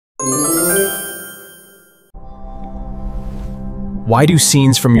Why do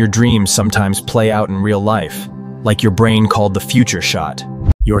scenes from your dreams sometimes play out in real life, like your brain called the future shot?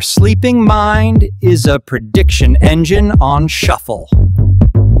 Your sleeping mind is a prediction engine on shuffle.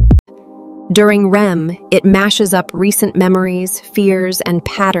 During REM, it mashes up recent memories, fears, and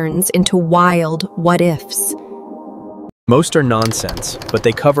patterns into wild what-ifs. Most are nonsense, but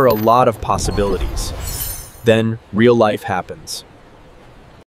they cover a lot of possibilities. Then, real life happens.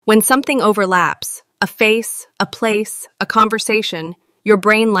 When something overlaps, a face, a place, a conversation, your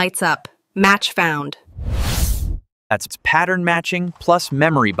brain lights up. Match found. That's pattern matching plus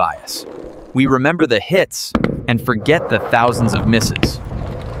memory bias. We remember the hits and forget the thousands of misses.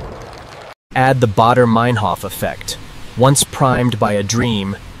 Add the Baader Meinhof effect. Once primed by a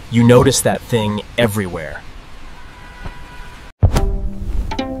dream, you notice that thing everywhere.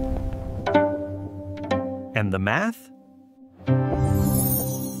 And the math?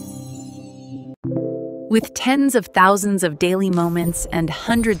 With tens of thousands of daily moments and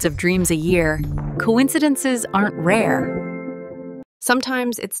hundreds of dreams a year, coincidences aren't rare.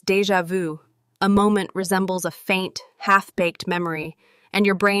 Sometimes it's déjà vu. A moment resembles a faint, half-baked memory, and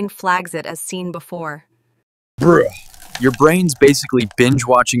your brain flags it as seen before. Bruh. Your brain's basically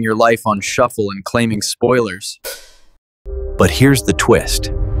binge-watching your life on shuffle and claiming spoilers. But here's the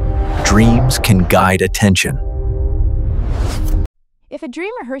twist. Dreams can guide attention. If a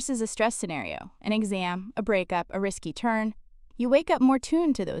dream rehearses a stress scenario, an exam, a breakup, a risky turn, you wake up more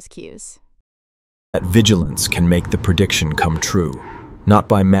tuned to those cues. That vigilance can make the prediction come true, not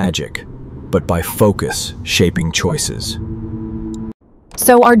by magic, but by focus shaping choices.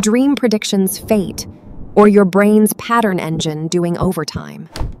 So are dream predictions fate, or your brain's pattern engine doing overtime?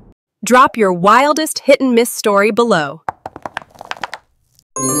 Drop your wildest hit-and-miss story below.